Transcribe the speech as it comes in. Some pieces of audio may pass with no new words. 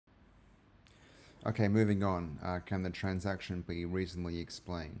Okay, moving on. Can the transaction be reasonably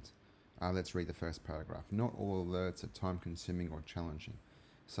explained? Let's read the first paragraph. Not all alerts are time-consuming or challenging.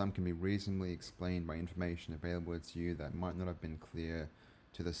 Some can be reasonably explained by information available to you that might not have been clear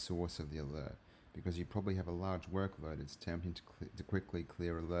to the source of the alert. Because you probably have a large workload, it's tempting to quickly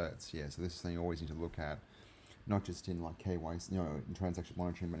clear alerts. Yeah, so this is something you always need to look at, not just in like KYC, in transaction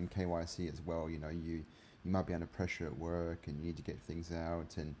monitoring, but in KYC as well. You might be under pressure at work and you need to get things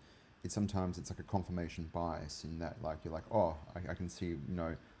out, and sometimes it's like a confirmation bias in that, like, you're like, oh, I can see,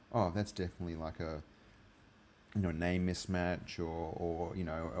 oh, that's definitely like a name mismatch,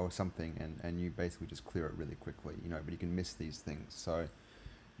 or something, and you basically just clear it really quickly, but you can miss these things. So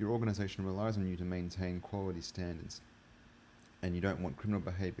your organization relies on you to maintain quality standards, and you don't want criminal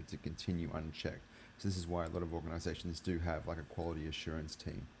behavior to continue unchecked. So this is why a lot of organizations do have like a quality assurance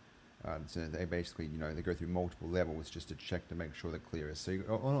team. So they basically, they go through multiple levels just to check to make sure they're clear. So you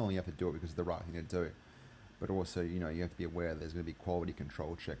not only have to do it because it's the right thing to do, but also, you have to be aware there's going to be quality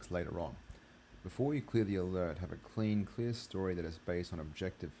control checks later on. Before you clear the alert, have a clean, clear story that is based on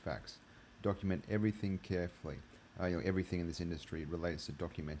objective facts. Document everything carefully. Everything in this industry relates to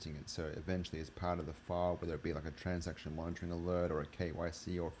documenting it. So eventually, as part of the file, whether it be like a transaction monitoring alert or a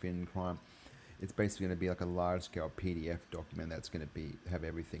KYC or fin crime, it's basically going to be like a large-scale PDF document that's going to have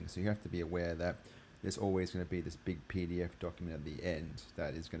everything. So you have to be aware that there's always going to be this big PDF document at the end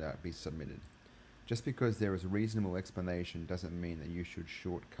that is going to be submitted. Just because there is a reasonable explanation doesn't mean that you should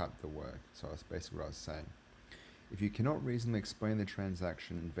shortcut the work. So that's basically what I was saying. If you cannot reasonably explain the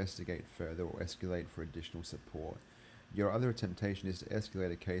transaction, investigate further or escalate for additional support. Your other temptation is to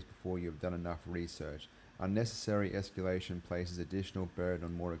escalate a case before you have done enough research. Unnecessary escalation places additional burden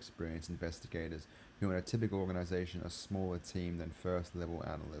on more experienced investigators who in a typical organization are a smaller team than first level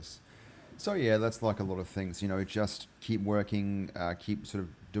analysts. So yeah, that's like a lot of things, just keep working, keep sort of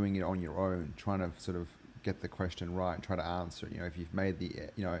doing it on your own, trying to sort of get the question right, try to answer it. If you've made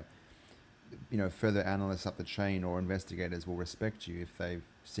the, further analysts up the chain or investigators will respect you if they've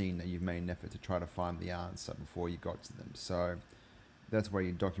seen that you've made an effort to try to find the answer before you got to them. So that's where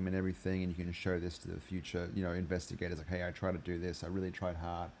you document everything, and you can show this to the future, investigators, like, hey, I tried to do this, I really tried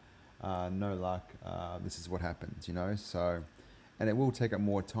hard, no luck, this is what happens, so, and it will take up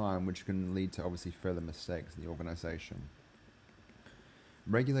more time, which can lead to obviously further mistakes in the organization.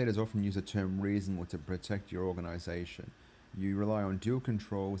 Regulators often use the term reasonable to protect your organization. You rely on dual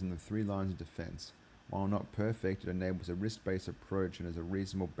controls and the 3 lines of defense. While not perfect, it enables a risk-based approach and is a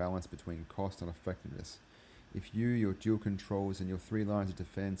reasonable balance between cost and effectiveness. If you, your dual controls, and your 3 lines of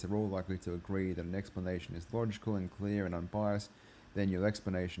defense are all likely to agree that an explanation is logical and clear and unbiased, then your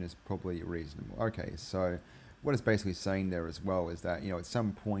explanation is probably reasonable. Okay, so what it's basically saying there as well is that, at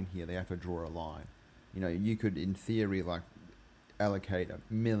some point here they have to draw a line. You could, in theory, like, allocate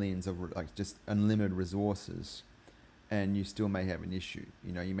millions of like just unlimited resources, and you still may have an issue.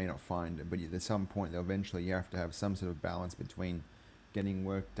 You may not find it, but at some point, eventually, you have to have some sort of balance between getting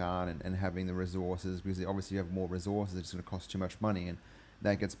work done and having the resources, because obviously you have more resources, it's going to cost too much money, and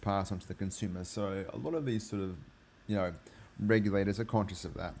that gets passed on to the consumer. So a lot of these sort of, regulators are conscious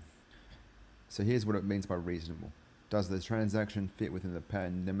of that. So here's what it means by reasonable. Does the transaction fit within the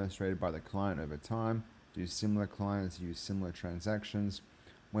pattern demonstrated by the client over time? Do similar clients use similar transactions?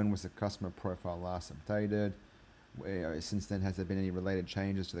 When was the customer profile last updated? Since then, has there been any related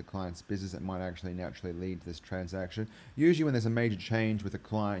changes to the client's business that might actually naturally lead to this transaction? Usually when there's a major change with a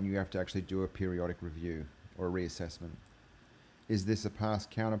client, you have to actually do a periodic review or a reassessment. Is this a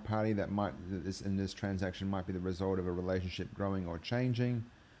past counterparty this transaction might be the result of a relationship growing or changing?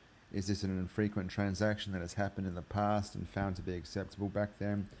 Is this an infrequent transaction that has happened in the past and found to be acceptable back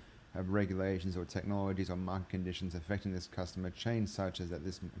then? Have regulations or technologies or market conditions affecting this customer changed such as that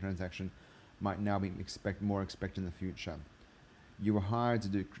this transaction might now be more expected in the future? You were hired to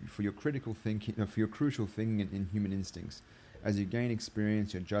do for your critical thinking, for your crucial thinking in human instincts. As you gain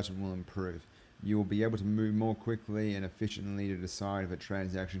experience, your judgment will improve. You will be able to move more quickly and efficiently to decide if a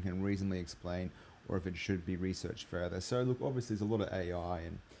transaction can reasonably explain or if it should be researched further. So look, obviously there's a lot of AI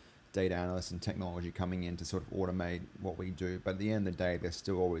and data analysts and technology coming in to sort of automate what we do, but at the end of the day, there's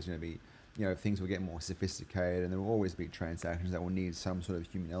still always going to be, things will get more sophisticated, and there will always be transactions that will need some sort of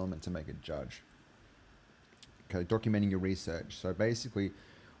human element to make a judge. Okay, documenting your research. So basically,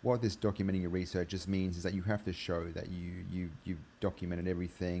 what this documenting your research just means is that you have to show that you've documented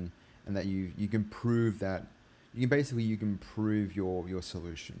everything, and that you can prove that you can prove your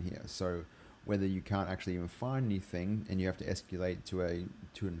solution here. So whether you can't actually even find anything and you have to escalate to an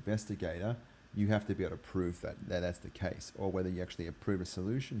investigator, you have to be able to prove that's the case. Or whether you actually approve a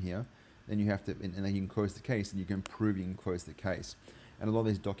solution here, then you have to, and then you can close the case, and you can prove you can close the case. and a lot of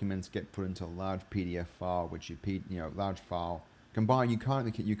these documents get put into a large PDF file, which large file you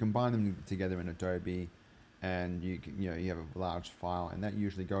combine them together in Adobe, and you have a large file, and that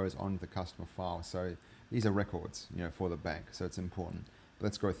usually goes on the customer file. So these are records, for the bank, so it's important. But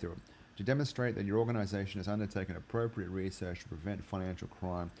let's go through it. To demonstrate that your organization has undertaken appropriate research to prevent financial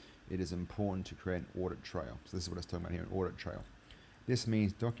crime, it is important to create an audit trail. So this is what I was talking about here, an audit trail. This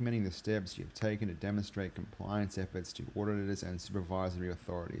means documenting the steps you've taken to demonstrate compliance efforts to auditors and supervisory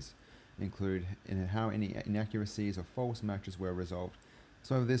authorities, include in how any inaccuracies or false matches were resolved.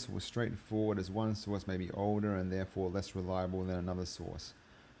 Some of this was straightforward, as one source may be older and therefore less reliable than another source.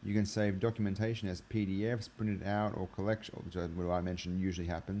 You can save documentation as PDFs printed out or collection, which I mentioned usually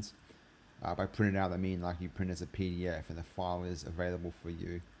happens. By printed out, I mean like you print as a PDF and the file is available for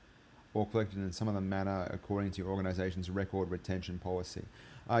you, or collected in some other manner according to your organization's record retention policy.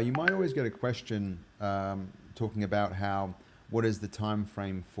 You might always get a question talking about what is the time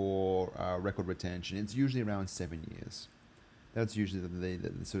frame for record retention. It's usually around 7 years. That's usually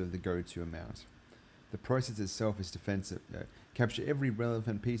the sort of the go-to amount. The process itself is defensive. Capture every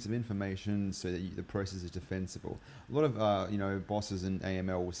relevant piece of information so that the process is defensible. A lot of bosses in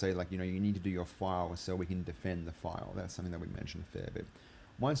AML will say you need to do your file so we can defend the file. That's something that we mentioned a fair bit.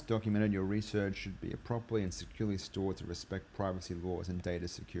 Once documented, your research should be properly and securely stored to respect privacy laws and data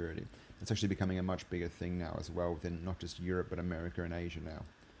security. It's actually becoming a much bigger thing now as well within not just Europe but America and Asia now.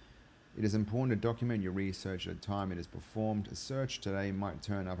 It is important to document your research at the time it is performed. A search today might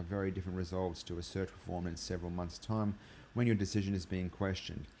turn up very different results to a search performed in several months' time when your decision is being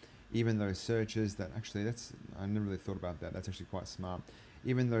questioned. Even those searches that I never really thought about that. That's actually quite smart.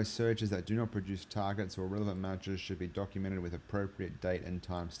 Even those searches that do not produce targets or relevant matches should be documented with appropriate date and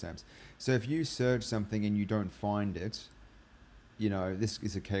timestamps. So if you search something and you don't find it, this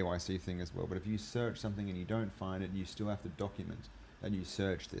is a KYC thing as well, but if you search something and you don't find it, you still have to document that you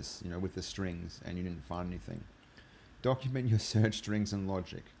searched this, with the strings and you didn't find anything. Document your search strings and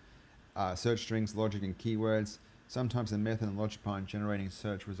logic. Search strings, logic, and keywords. Sometimes the method and logic behind generating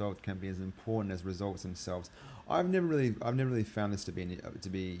search results can be as important as results themselves. I've never really found this to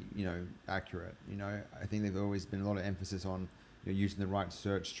be accurate. I think there's always been a lot of emphasis on using the right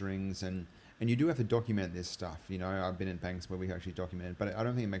search strings, and you do have to document this stuff. I've been in banks where we actually documented, but I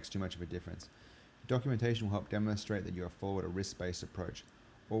don't think it makes too much of a difference. Documentation will help demonstrate that you have followed a risk-based approach.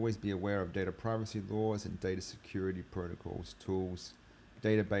 Always be aware of data privacy laws and data security protocols, tools,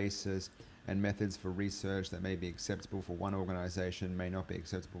 databases, and methods for research that may be acceptable for one organization may not be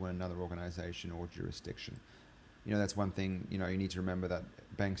acceptable in another organization or jurisdiction. That's one thing, you need to remember that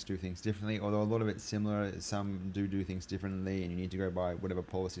banks do things differently, although a lot of it's similar. Some do things differently, and you need to go by whatever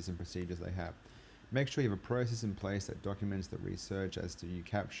policies and procedures they have. Make sure you have a process in place that documents the research as to you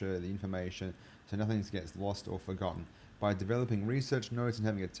capture the information so nothing gets lost or forgotten. By developing research notes and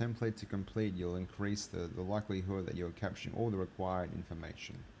having a template to complete, you'll increase the likelihood that you're capturing all the required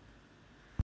information.